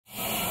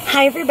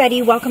Hi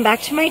everybody, welcome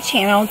back to my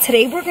channel.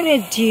 Today we're going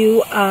to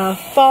do a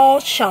fall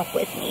shop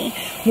with me.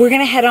 We're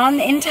going to head on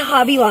into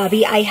Hobby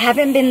Lobby. I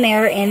haven't been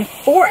there in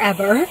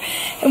forever,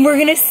 and we're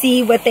going to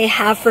see what they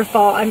have for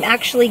fall.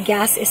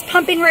 Gas is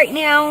pumping right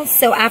now,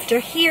 so after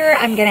here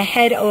I'm going to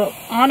head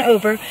on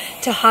over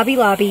to Hobby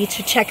Lobby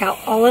to check out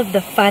all of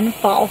the fun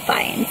fall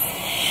finds.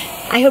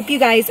 I hope you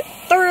guys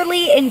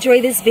thoroughly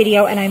enjoy this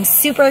video, and I'm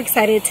super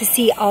excited to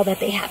see all that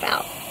they have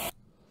out.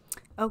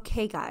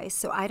 Okay guys,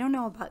 so I don't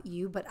know about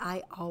you, but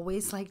I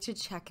always like to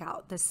check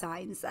out the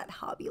signs at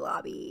Hobby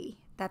Lobby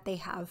that they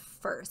have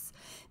first.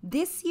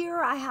 This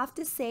year, I have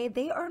to say,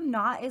 they are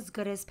not as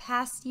good as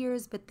past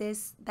years, but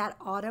that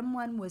autumn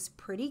one was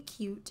pretty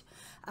cute.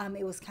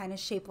 It was kind of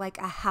shaped like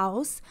a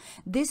house.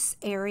 This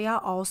area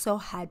also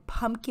had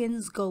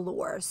pumpkins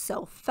galore.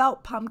 So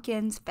felt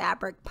pumpkins,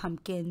 fabric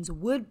pumpkins,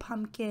 wood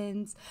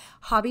pumpkins.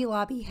 Hobby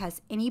Lobby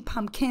has any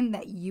pumpkin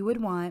that you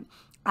would want.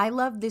 I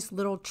love this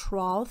little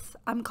trough,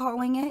 I'm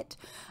calling it.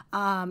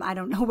 I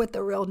don't know what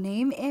the real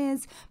name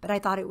is, but I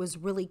thought it was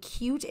really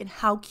cute. And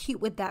how cute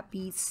would that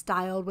be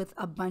styled with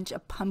a bunch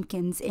of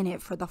pumpkins in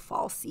it for the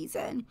fall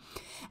season?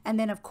 And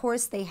then, of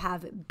course, they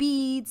have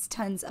beads,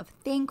 tons of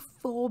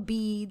thankful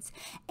beads.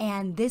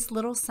 And this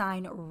little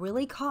sign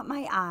really caught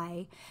my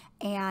eye.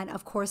 And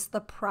of course, the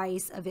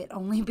price of it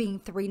only being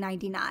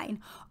 $3.99.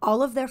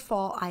 All of their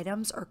fall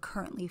items are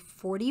currently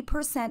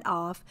 40%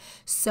 off.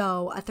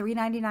 So a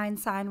 $3.99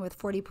 sign with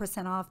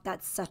 40% off,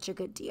 that's such a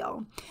good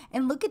deal.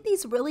 And look at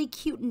these really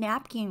cute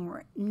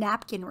napkin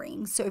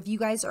rings. So if you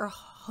guys are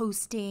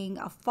hosting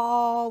a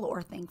fall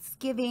or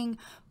Thanksgiving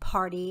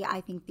party,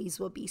 I think these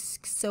will be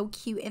so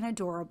cute and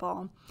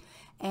adorable.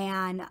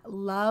 And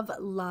love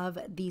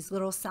these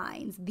little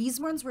signs. These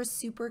ones were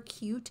super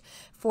cute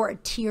for a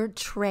tiered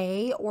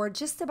tray or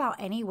just about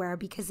anywhere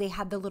because they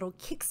had the little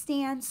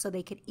kickstand so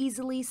they could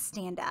easily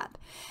stand up.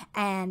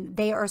 And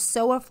they are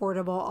so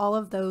affordable. All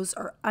of those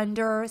are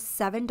under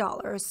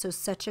 $7, so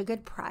such a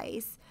good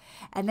price.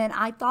 And then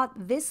I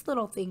thought this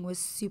little thing was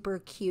super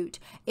cute.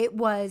 It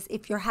was,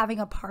 if you're having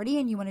a party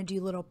and you want to do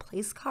little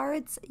place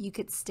cards, you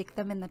could stick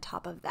them in the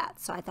top of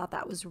that. So I thought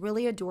that was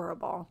really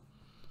adorable.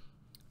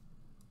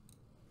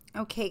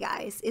 Okay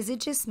guys, is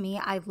it just me?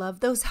 I love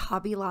those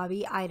Hobby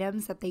Lobby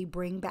items that they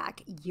bring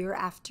back year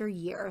after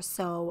year.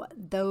 So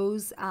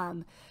those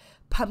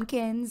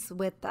pumpkins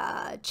with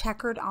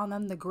checkered on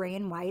them, the gray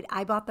and white.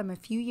 I bought them a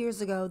few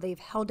years ago. They've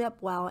held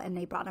up well, and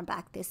they brought them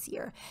back this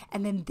year.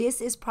 And then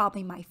this is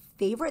probably my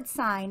favorite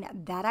sign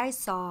that I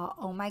saw.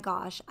 Oh my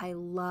gosh, I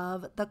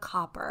love the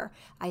copper.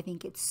 I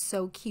think it's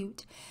so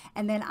cute.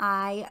 And then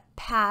I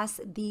passed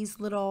these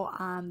little,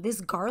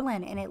 this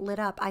garland, and it lit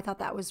up. I thought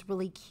that was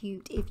really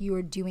cute if you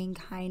were doing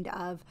kind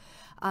of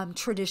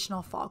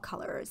traditional fall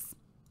colors.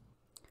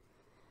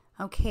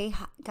 Okay,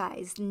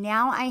 guys,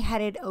 now I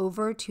headed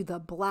over to the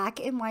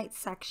black and white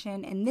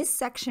section, and this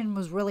section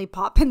was really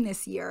popping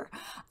this year.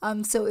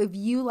 So if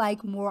you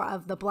like more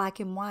of the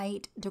black and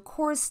white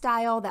decor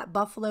style, that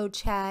buffalo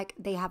check,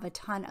 they have a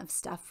ton of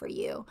stuff for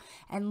you.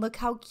 And look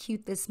how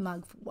cute this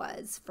mug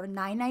was for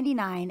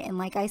 $9.99. And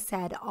like I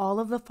said, all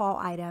of the fall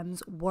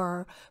items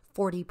were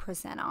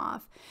 40%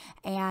 off.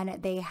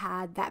 And they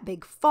had that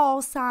big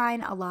fall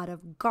sign, a lot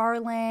of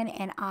garland,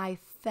 and I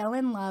fell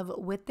in love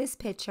with this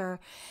picture.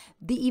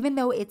 Even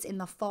though it's in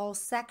the fall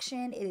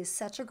section, it is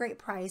such a great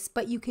price,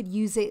 but you could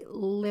use it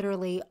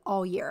literally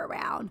all year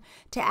around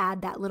to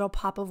add that little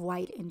pop of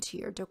white into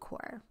your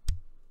decor.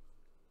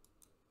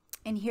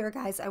 And here,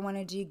 guys, I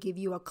wanted to give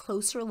you a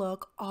closer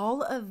look.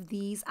 All of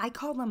these, I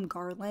call them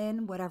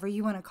garland, whatever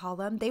you want to call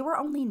them. They were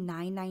only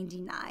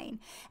 $9.99.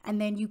 And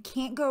then you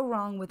can't go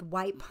wrong with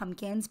white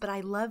pumpkins, but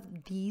I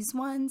love these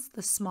ones,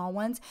 the small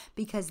ones,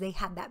 because they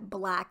had that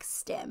black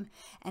stem.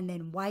 And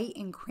then white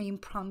and cream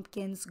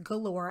pumpkins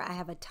galore. I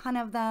have a ton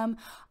of them.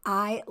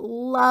 I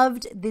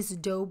loved this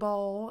dough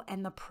bowl,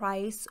 and the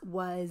price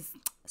was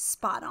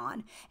spot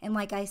on. And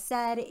like I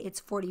said, it's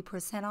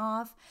 40%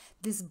 off.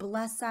 This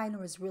bless sign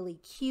was really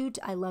cute.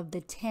 I love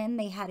the tin.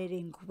 They had it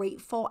in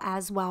grateful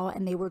as well,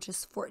 and they were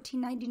just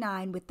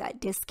 $14.99. With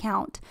that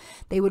discount,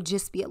 they would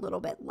just be a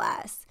little bit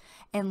less.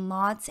 And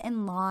lots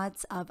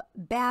of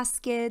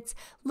baskets.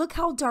 Look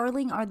how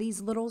darling are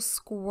these little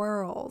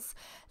squirrels.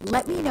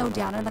 Let me know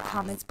down in the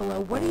comments below,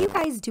 what are you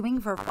guys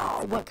doing for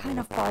fall? What kind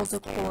of fall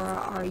decor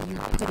are you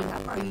putting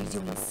up? Are you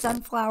doing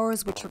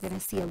sunflowers, which we're going to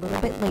see a little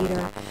bit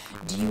later?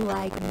 Do you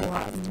like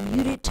more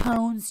muted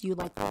tones? Do you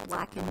like the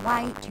black and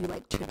white? Do you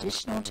like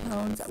traditional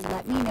tones?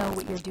 Let me know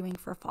what you're doing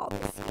for fall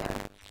this year.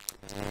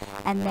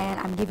 And then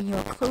I'm giving you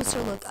a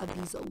closer look of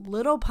these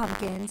little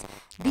pumpkins.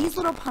 These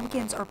little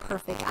pumpkins are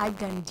perfect. I've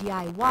done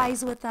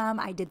DIYs with them.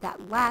 I did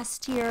that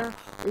last year,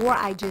 or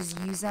I just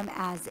use them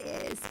as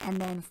is and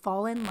then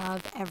fall in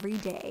love every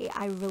day.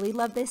 I really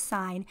love this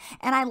sign,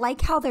 and I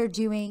like how they're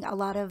doing a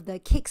lot of the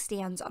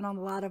kickstands on a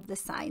lot of the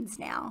signs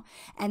now.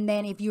 And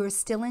then if you are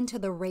still into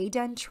the Ray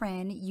Dunn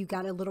trend, you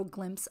got a little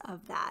glimpse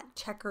of that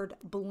checkered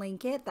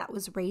blanket that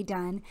was Ray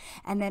Dunn.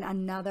 And then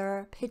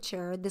another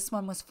picture, this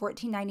one was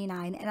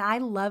 $14.99, and I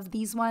love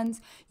these ones.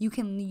 You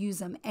can use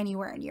them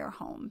anywhere in your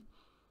home.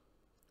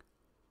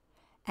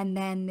 and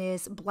then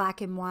this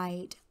black and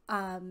white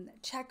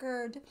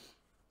checkered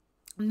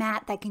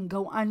mat that can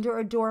go under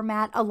a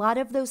doormat. A lot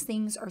of those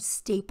things are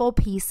staple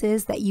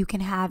pieces that you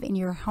can have in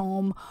your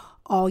home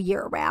all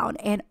year round.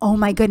 And oh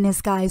my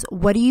goodness, guys,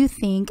 what do you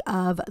think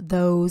of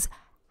those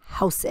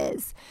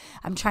houses?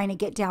 I'm trying to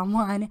get down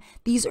one.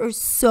 These are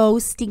so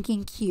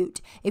stinking cute.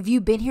 If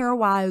you've been here a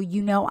while,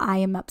 you know I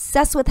am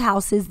obsessed with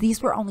houses.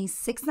 These were only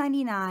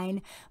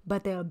 $6.99,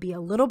 but they'll be a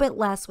little bit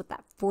less with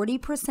that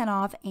 40%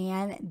 off,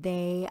 and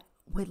they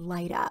would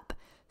light up.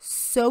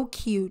 So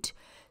cute.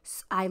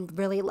 I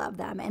really love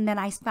them. And then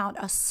I found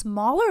a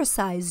smaller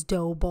size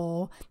dough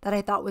bowl that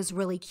I thought was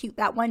really cute.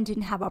 That one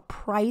didn't have a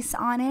price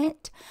on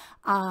it,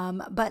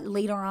 but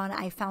later on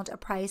I found a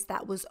price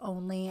that was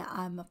only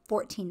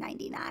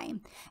 $14.99.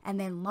 And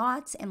then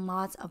lots and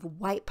lots of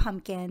white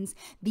pumpkins.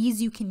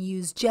 These you can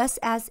use just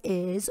as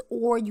is,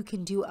 or you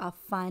can do a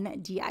fun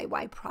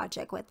DIY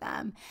project with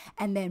them.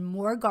 And then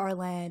more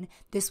garland.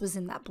 This was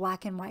in that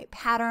black and white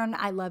pattern.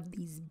 I love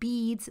these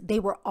beads. They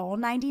were all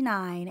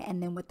 $99,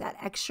 and then with that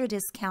extra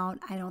discount,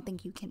 I don't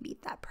think you can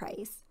beat that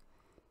price.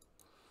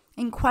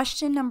 And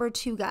question number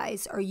 2,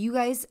 guys, are you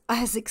guys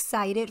as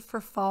excited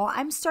for fall?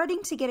 I'm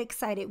starting to get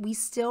excited. We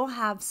still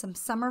have some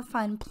summer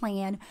fun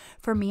planned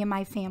for me and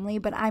my family,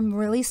 but I'm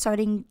really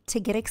starting to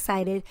get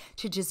excited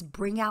to just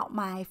bring out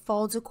my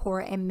fall decor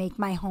and make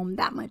my home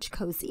that much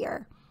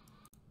cozier.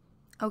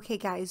 Okay,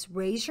 guys,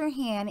 raise your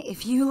hand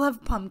if you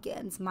love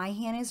pumpkins. My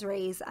hand is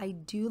raised. I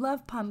do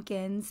love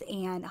pumpkins,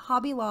 and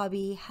Hobby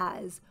Lobby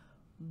has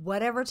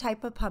whatever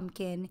type of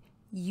pumpkin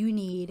you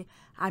need.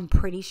 I'm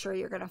pretty sure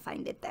you're going to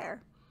find it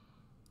there.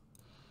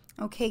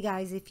 Okay,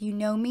 guys, if you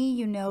know me,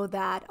 you know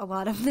that a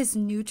lot of this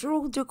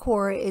neutral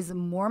decor is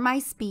more my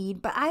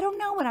speed, but I don't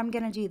know what I'm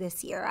going to do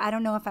this year. I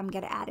don't know if I'm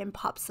going to add in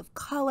pops of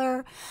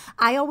color.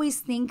 I always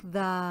think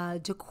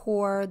the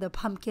decor, the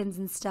pumpkins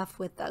and stuff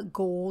with the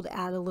gold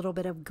add a little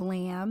bit of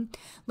glam.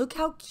 Look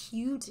how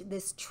cute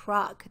this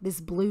truck, this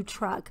blue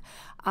truck,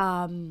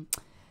 what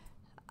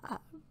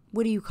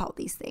do you call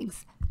these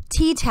things?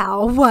 Tea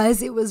towel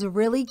was. It was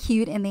really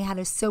cute, and they had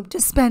a soap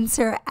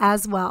dispenser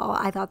as well.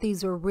 I thought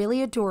these were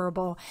really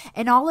adorable,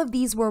 and all of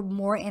these were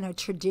more in a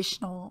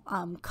traditional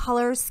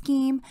color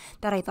scheme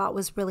that I thought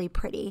was really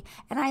pretty.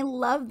 And I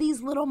love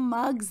these little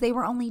mugs. They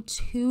were only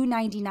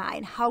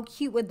 $2.99. How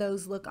cute would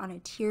those look on a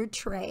tiered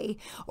tray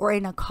or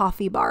in a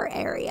coffee bar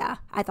area?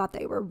 I thought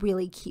they were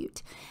really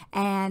cute.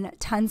 And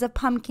tons of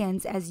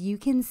pumpkins. As you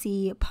can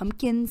see,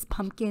 pumpkins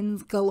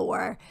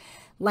galore.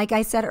 Like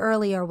I said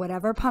earlier,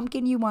 whatever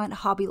pumpkin you want,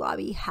 Hobby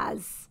Lobby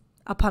has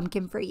a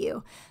pumpkin for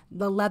you.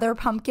 The leather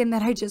pumpkin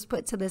that I just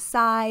put to the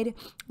side.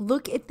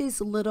 Look at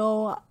this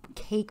little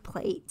cake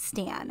plate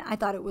stand. I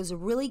thought it was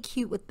really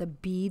cute with the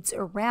beads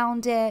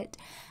around it.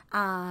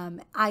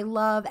 I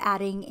love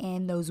adding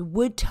in those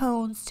wood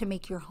tones to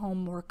make your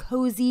home more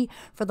cozy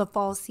for the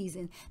fall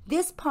season.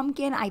 This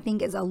pumpkin I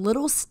think is a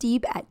little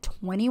steep at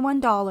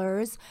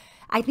 $21.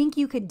 I think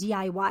you could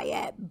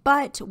DIY it,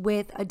 but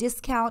with a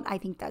discount, I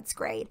think that's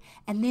great.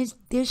 And this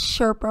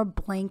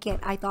Sherpa blanket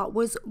I thought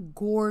was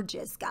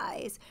gorgeous,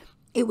 guys.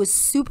 It was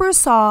super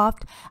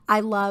soft. I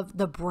love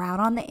the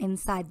brown on the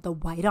inside, the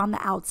white on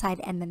the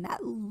outside, and then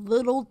that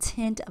little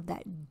tint of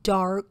that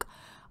dark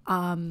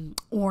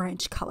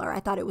orange color. I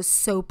thought it was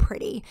so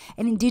pretty.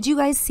 And did you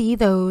guys see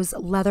those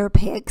leather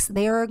picks?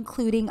 They are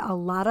including a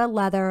lot of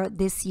leather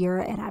this year,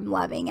 and I'm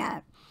loving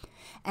it.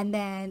 And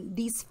then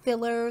these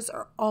fillers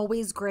are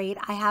always great.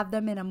 I have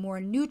them in a more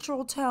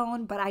neutral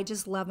tone, but I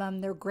just love them.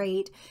 They're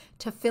great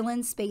to fill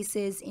in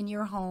spaces in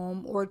your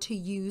home or to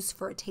use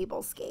for a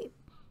tablescape.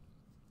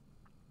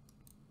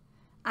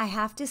 I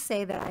have to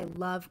say that I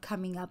love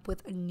coming up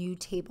with a new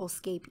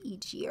tablescape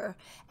each year.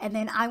 And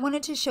then I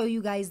wanted to show you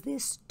guys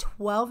this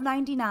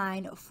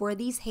 $12.99 for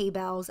these hay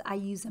bales. I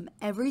use them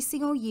every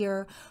single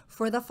year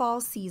for the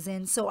fall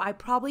season. So I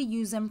probably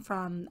use them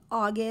from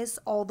August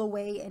all the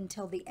way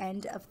until the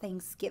end of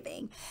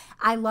Thanksgiving.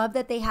 I love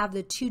that they have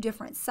the 2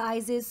 different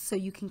sizes so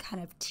you can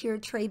kind of tier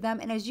trade them.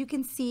 And as you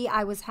can see,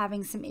 I was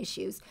having some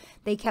issues.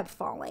 They kept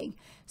falling.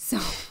 So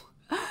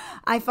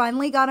I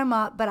finally got them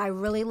up, but I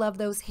really love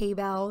those hay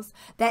bales.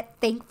 That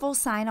thankful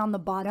sign on the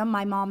bottom,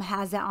 my mom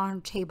has that on her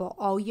table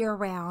all year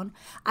round.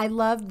 I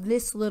love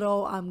this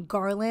little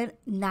garland,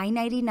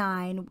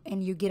 $9.99,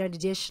 and you get an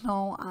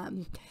additional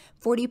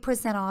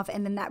 40% off.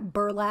 And then that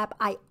burlap,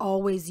 I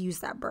always use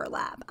that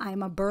burlap.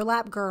 I'm a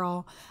burlap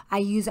girl. I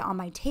use it on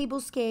my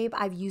tablescape.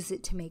 I've used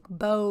it to make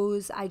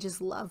bows. I just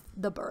love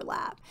the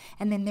burlap.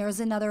 And then there's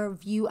another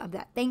view of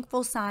that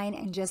thankful sign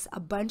and just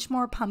a bunch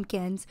more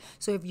pumpkins.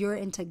 So if you're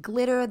into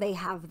glitter, they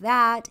have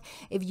that.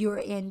 If you're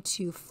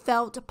into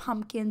felt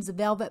pumpkins,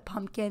 velvet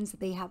pumpkins,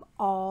 they have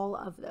all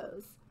of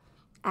those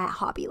at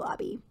Hobby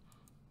Lobby.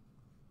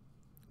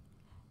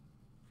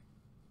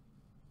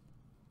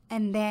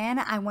 And then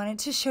I wanted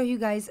to show you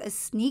guys a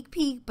sneak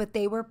peek, but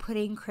they were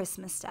putting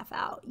Christmas stuff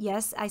out.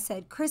 Yes, I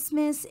said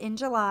Christmas in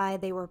July.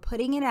 They were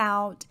putting it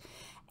out.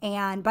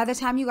 And by the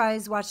time you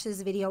guys watch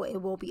this video,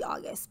 it will be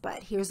August.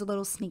 But here's a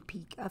little sneak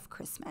peek of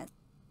Christmas.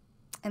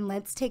 And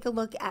let's take a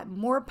look at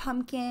more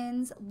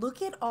pumpkins.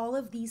 Look at all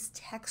of these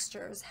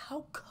textures.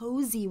 How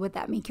cozy would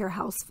that make your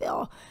house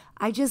feel?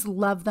 I just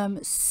love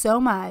them so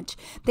much.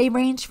 They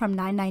range from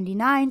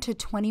 $9.99 to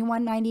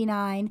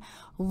 $21.99.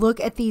 Look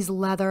at these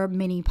leather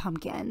mini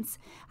pumpkins.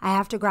 I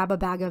have to grab a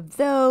bag of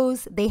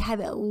those. They have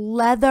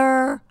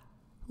leather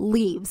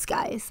leaves,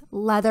 guys.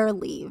 Leather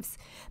leaves.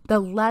 The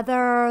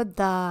leather,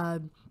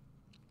 the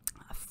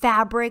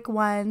fabric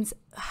ones,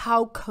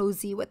 how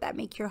cozy would that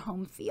make your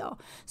home feel?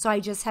 So I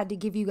just had to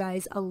give you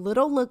guys a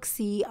little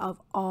look-see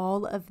of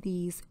all of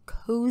these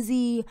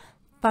cozy,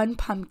 fun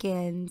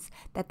pumpkins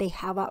that they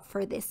have up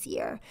for this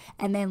year.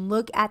 And then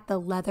look at the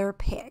leather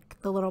pick,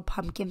 the little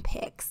pumpkin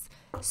picks.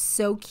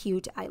 So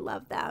cute. I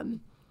love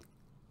them.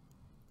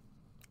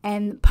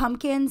 And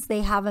pumpkins,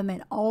 they have them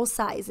in all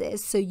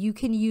sizes, so you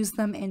can use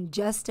them in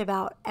just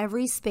about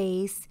every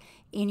space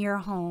in your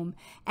home.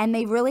 And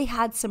they really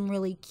had some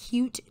really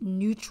cute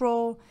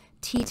neutral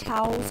tea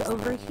towels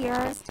over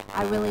here.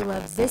 I really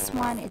love this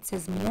one. It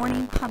says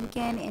morning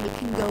pumpkin, and it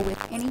can go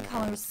with any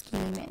color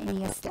scheme and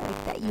any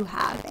aesthetic that you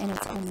have, and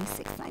it's only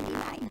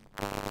 $6.99.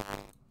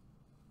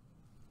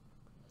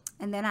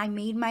 And then I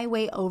made my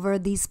way over.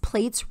 These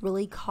plates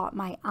really caught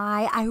my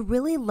eye. I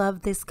really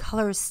love this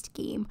color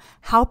scheme.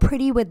 How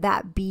pretty would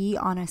that be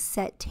on a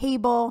set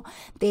table?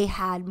 They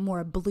had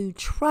more blue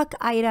truck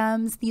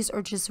items. These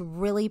are just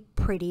really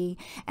pretty.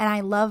 And I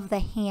love the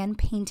hand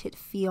painted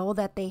feel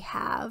that they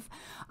have.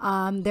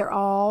 They're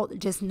all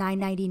just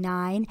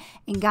 $9.99.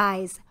 And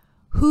guys,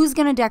 who's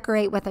going to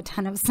decorate with a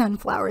ton of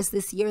sunflowers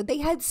this year? They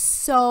had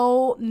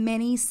so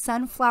many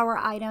sunflower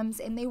items,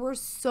 and they were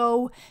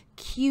so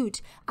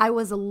cute. I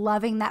was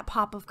loving that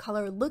pop of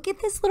color. Look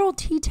at this little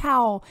tea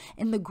towel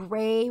in the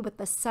gray with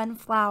the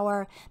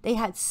sunflower. They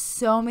had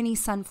so many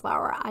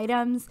sunflower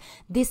items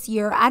this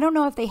year. I don't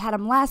know if they had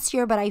them last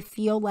year, but I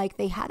feel like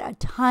they had a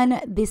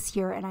ton this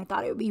year, and I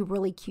thought it would be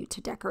really cute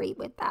to decorate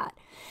with that.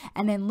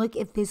 And then look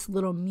at this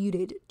little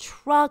muted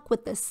truck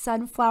with the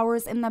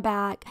sunflowers in the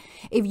back.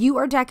 If you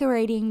are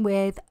decorating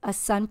with a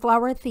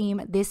sunflower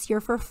theme this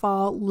year for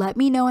fall, let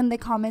me know in the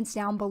comments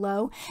down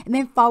below, and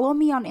then follow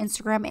me on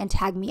Instagram and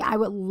tag me. I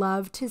would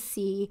love to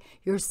see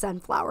your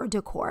sunflower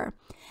decor.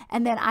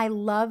 And then I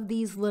love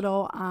these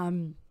little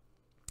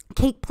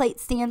cake plate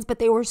stands, but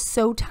they were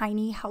so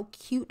tiny. How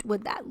cute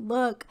would that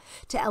look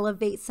to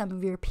elevate some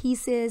of your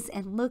pieces?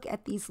 And look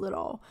at these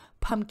little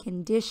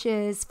pumpkin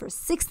dishes for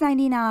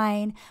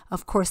 $6.99.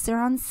 Of course,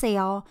 they're on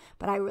sale,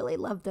 but I really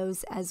love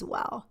those as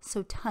well.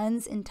 So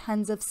tons and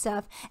tons of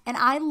stuff. And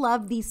I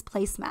love these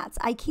placemats.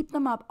 I keep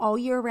them up all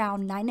year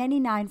round,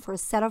 $9.99 for a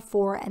set of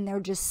 4, and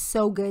they're just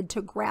so good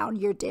to ground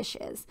your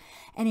dishes.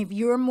 And if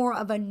you're more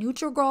of a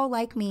neutral girl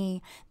like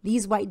me,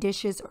 these white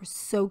dishes are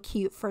so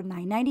cute for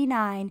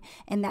 $9.99,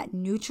 and that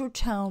neutral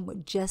tone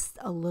with just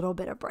a little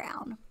bit of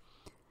brown.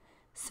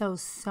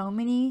 So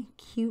many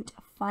cute,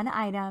 fun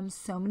items,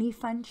 so many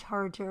fun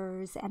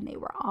chargers, and they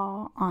were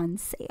all on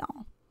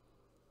sale.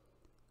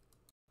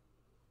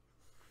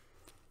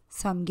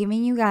 So I'm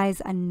giving you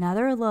guys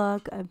another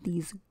look of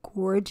these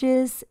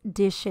gorgeous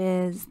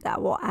dishes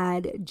that will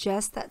add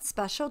just that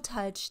special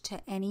touch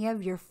to any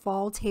of your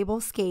fall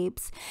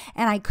tablescapes.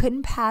 And I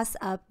couldn't pass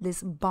up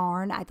this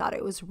barn. I thought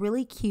it was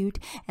really cute.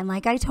 And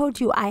like I told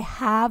you, I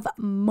have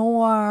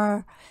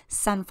more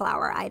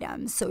sunflower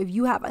items. So if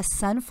you have a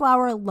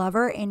sunflower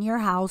lover in your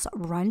house,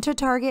 run to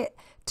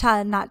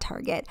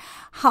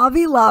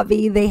Hobby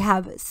Lobby. They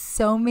have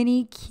so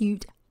many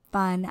cute,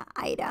 fun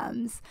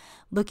items.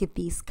 Look at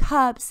these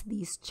cups,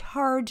 these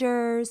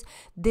chargers,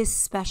 this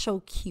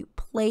special cute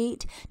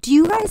plate. Do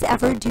you guys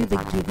ever do the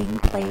giving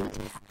plate?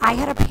 I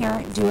had a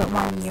parent do it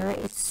one year.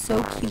 It's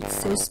so cute,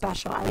 so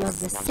special. I love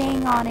the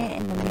saying on it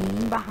and the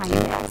meaning behind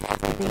it.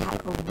 But they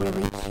have a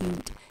really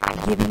cute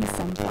giving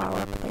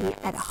sunflower plate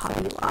at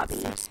Hobby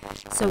Lobby.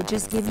 So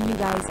just giving you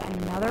guys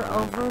another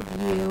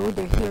overview.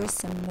 Here's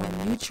some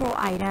more neutral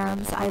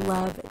items. I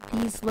love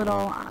these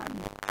little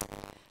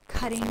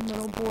cutting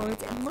little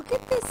boards, and look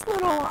at this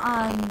little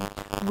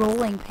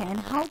rolling pin.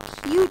 How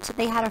cute.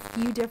 They had a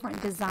few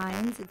different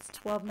designs. It's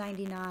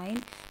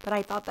 $12.99, but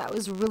I thought that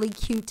was really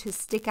cute to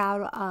stick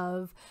out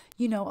of,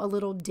 you know, a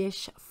little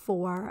dish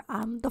for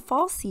the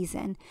fall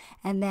season.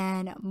 And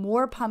then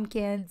more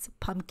pumpkins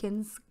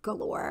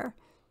galore.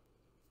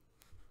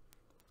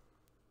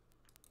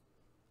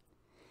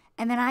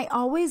 And then I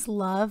always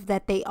love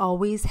that they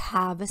always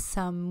have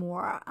some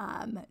more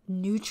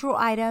neutral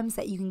items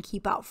that you can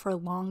keep out for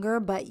longer.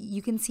 But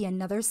you can see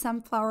another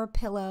sunflower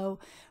pillow,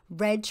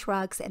 red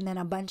trucks, and then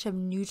a bunch of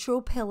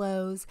neutral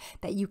pillows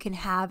that you can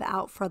have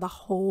out for the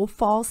whole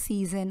fall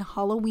season,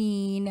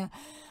 Halloween,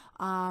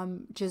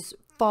 just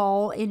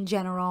fall in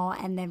general,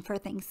 and then for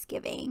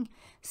Thanksgiving.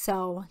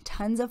 So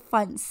tons of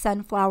fun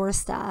sunflower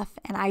stuff,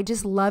 and I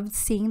just loved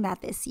seeing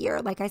that this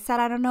year. Like I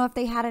said, I don't know if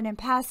they had it in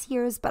past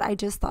years, but I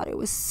just thought it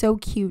was so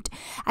cute.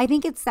 I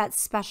think it's that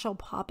special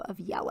pop of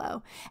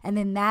yellow, and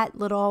then that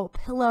little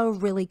pillow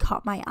really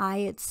caught my eye.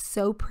 It's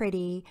so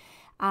pretty.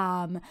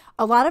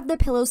 A lot of the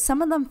pillows,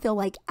 some of them feel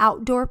like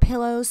outdoor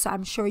pillows, so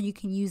I'm sure you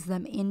can use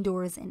them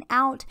indoors and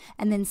out.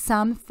 And then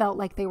some felt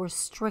like they were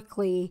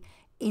strictly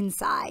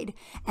inside.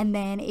 And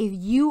then if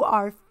you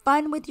are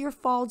fun with your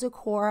fall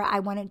decor, I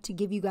wanted to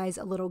give you guys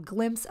a little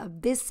glimpse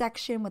of this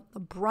section with the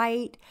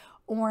bright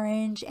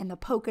orange and the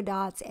polka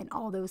dots and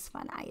all those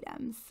fun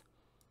items.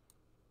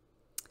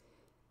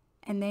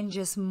 And then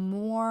just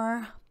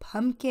more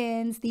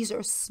pumpkins. These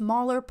are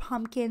smaller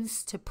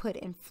pumpkins to put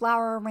in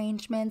flower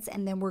arrangements.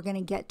 And then we're going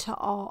to get to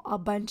a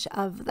bunch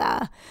of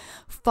the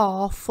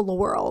fall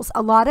florals.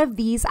 A lot of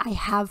these I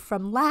have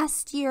from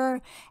last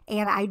year,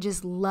 and I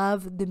just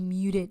love the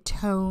muted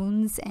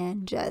tones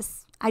and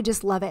I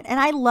just love it. And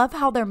I love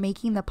how they're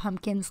making the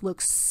pumpkins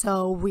look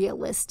so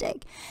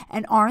realistic.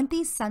 And aren't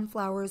these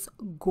sunflowers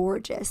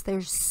gorgeous?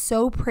 They're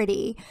so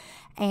pretty.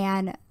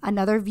 And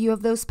another view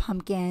of those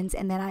pumpkins.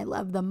 And then I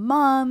love the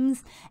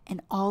mums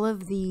and all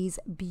of these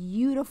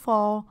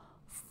beautiful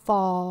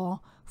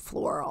fall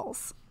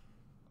florals.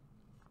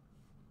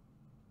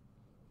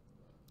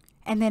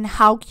 And then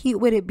how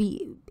cute would it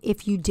be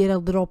if you did a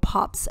little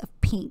pops of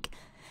pink?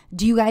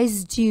 Do you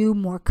guys do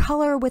more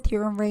color with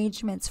your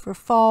arrangements for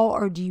fall,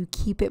 or do you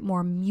keep it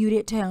more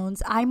muted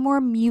tones? I'm more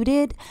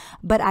muted,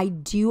 but I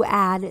do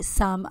add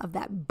some of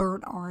that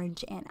burnt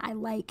orange, and I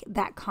like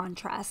that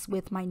contrast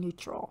with my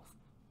neutral.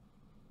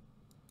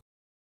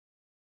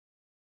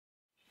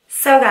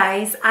 So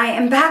guys, I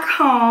am back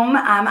home.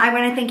 I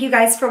want to thank you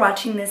guys for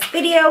watching this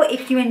video.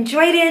 If you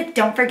enjoyed it,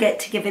 don't forget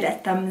to give it a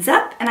thumbs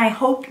up, and I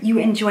hope you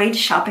enjoyed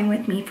shopping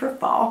with me for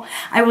fall.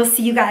 I will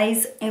see you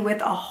guys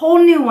with a whole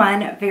new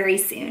one very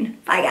soon.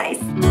 Bye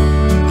guys.